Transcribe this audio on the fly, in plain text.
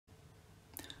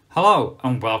Hello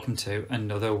and welcome to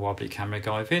another wobbly camera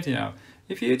guy video.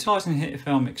 If you're utilising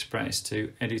Hitfilm Express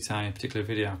to edit a particular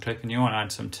video clip and you want to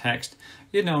add some text,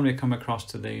 you'd normally come across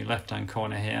to the left hand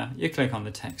corner here. You click on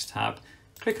the text tab,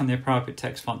 click on the appropriate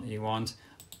text font that you want,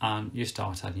 and you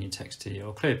start adding your text to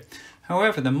your clip.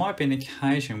 However, there might be an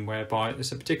occasion whereby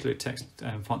there's a particular text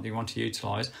font that you want to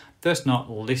utilise that's not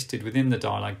listed within the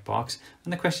dialog box,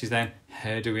 and the question is then,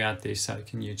 how do we add this so you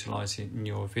can utilise it in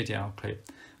your video clip?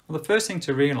 Well, the first thing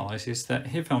to realise is that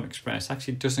Hitfilm Express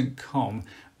actually doesn't come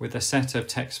with a set of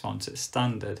text fonts as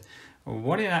standard.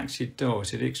 What it actually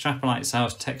does, it extrapolates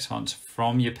those text fonts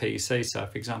from your PC. So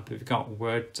for example, if you've got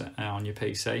Word on your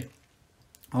PC,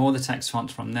 all the text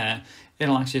fonts from there,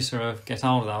 it'll actually sort of get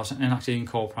hold of those and actually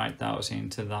incorporate those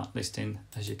into that listing,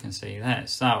 as you can see there.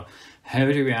 So how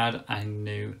do we add a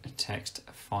new text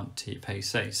font to your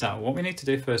PC? So what we need to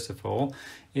do first of all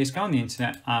is go on the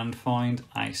internet and find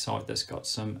a site that's got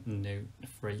some new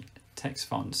free text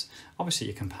fonts. Obviously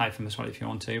you can pay for them as well if you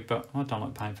want to, but I don't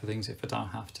like paying for things if I don't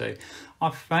have to.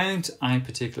 I've found a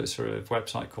particular sort of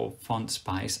website called Font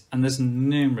Space, and there's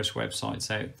numerous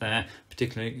websites out there.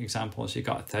 Particular examples, you've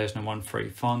got 1001 free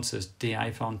fonts, there's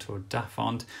DA font or DA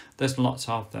font, there's lots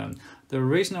of them. The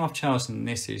reason I've chosen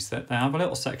this is that they have a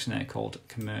little section there called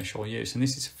commercial use, and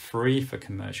this is free for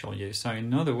commercial use. So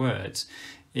in other words,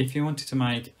 if you wanted to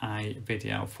make a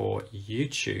video for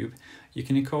YouTube, you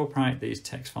can incorporate these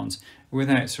text fonts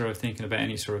without sort of thinking about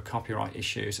any sort of copyright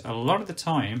issues. A lot of the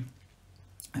time,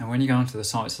 and when you go onto the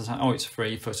sites, it's like, oh, it's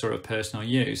free for sort of personal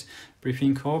use. But if you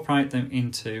incorporate them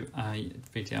into a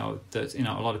video that, you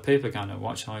know, a lot of people are going to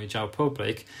watch, i.e. Joe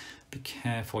Public, be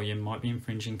careful, you might be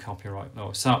infringing copyright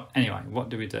law. So anyway, what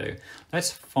do?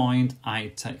 Let's find a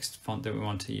text font that we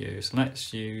want to use.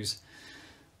 Let's use,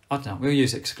 I don't know, we'll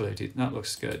use excluded. That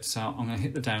looks good. So I'm going to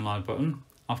hit the download button.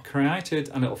 I've created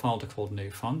a little folder called new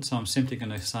font, so I'm simply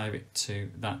going to save it to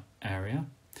that area.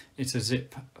 It's a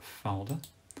zip folder.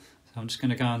 So I'm just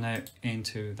going to go now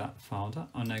into that folder.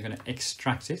 I'm now going to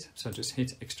extract it. So just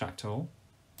hit extract all.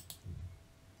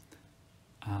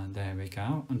 And there we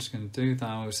go. I'm just going to do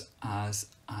those as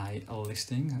a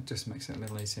listing. That just makes it a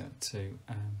little easier to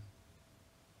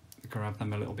grab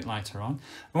them a little bit later on.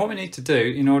 And what we need to do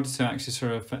in order to actually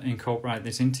sort of incorporate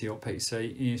this into your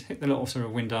PC is hit the little sort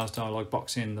of Windows dialog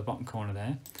box in the bottom corner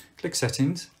there. Click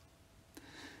settings.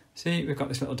 See, we've got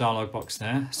this little dialog box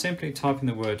there. Simply type in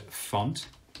the word font,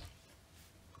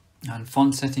 and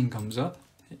font setting comes up.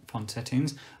 Hit font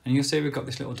settings, and you'll see we've got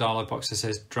this little dialog box that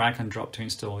says drag and drop to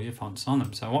install your fonts on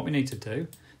them. So what we need to do,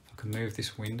 if I can move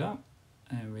this window,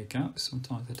 there we go.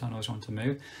 Sometimes I don't always want to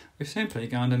move. We're simply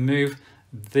going to move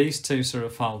these two sort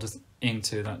of folders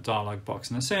into that dialog box,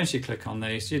 and as soon as you click on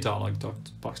these, your dialog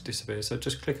box disappears. So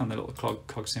just click on the little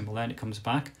cog symbol there and it comes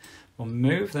back. We'll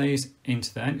move these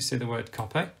into there, and you see the word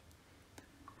copy.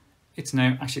 It's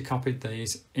now actually copied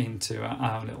these into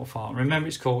our little file. Remember,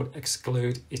 it's called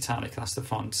exclude italic, that's the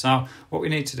font. So what we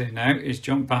need to do now is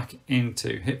jump back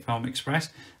into Hitfilm Express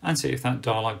and see if that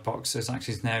dialog box has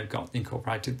actually now got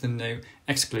incorporated the new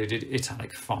excluded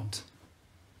italic font.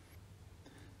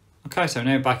 Okay, so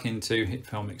now back into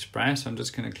Hitfilm Express. I'm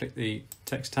just going to click the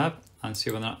text tab and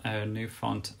see whether our new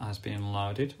font has been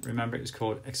loaded. Remember, it's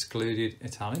called excluded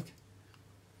italic.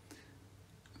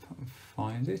 If I can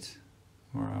find it.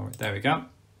 Where are we? There we go.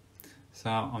 So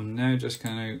I'm now just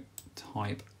going to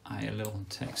type a little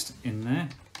text in there.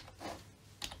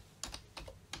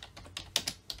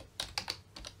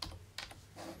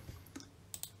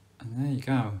 And there you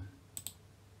go.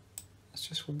 That's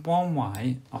just one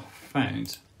way I've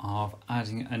found of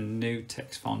adding a new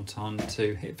text font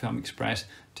onto Hitfilm Express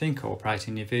to incorporate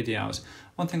in your videos.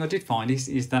 One thing I did find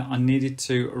is that I needed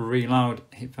to reload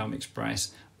Hitfilm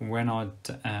Express when I'd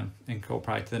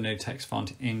incorporate the new text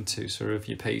font into sort of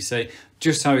your PC,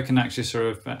 just so it can actually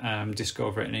sort of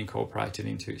discover it and incorporate it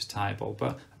into its table.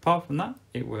 But apart from that,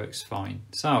 it works fine.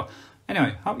 So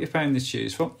anyway, hope you found this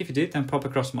useful. If you did, then pop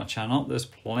across my channel. There's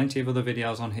plenty of other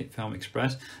videos on Hitfilm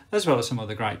Express, as well as some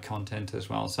other great content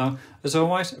as well. So as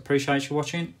always, appreciate you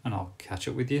watching, and I'll catch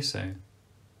up with you soon.